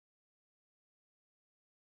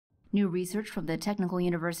New research from the Technical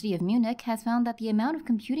University of Munich has found that the amount of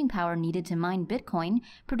computing power needed to mine Bitcoin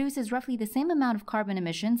produces roughly the same amount of carbon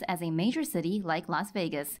emissions as a major city like Las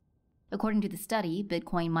Vegas. According to the study,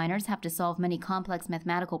 Bitcoin miners have to solve many complex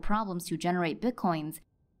mathematical problems to generate Bitcoins.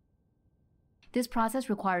 This process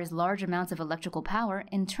requires large amounts of electrical power,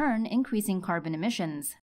 in turn increasing carbon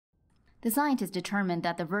emissions. The scientists determined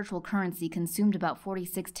that the virtual currency consumed about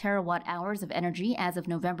 46 terawatt-hours of energy as of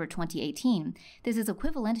November 2018. This is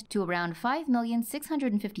equivalent to around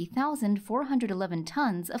 5,650,411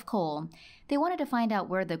 tons of coal. They wanted to find out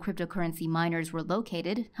where the cryptocurrency miners were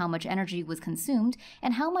located, how much energy was consumed,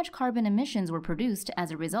 and how much carbon emissions were produced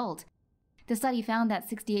as a result. The study found that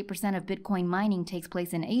 68% of Bitcoin mining takes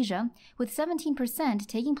place in Asia, with 17%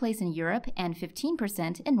 taking place in Europe and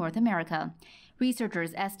 15% in North America.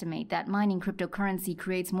 Researchers estimate that mining cryptocurrency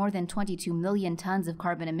creates more than 22 million tons of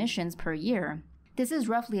carbon emissions per year. This is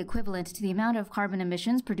roughly equivalent to the amount of carbon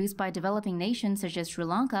emissions produced by developing nations such as Sri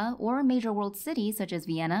Lanka or major world cities such as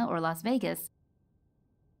Vienna or Las Vegas.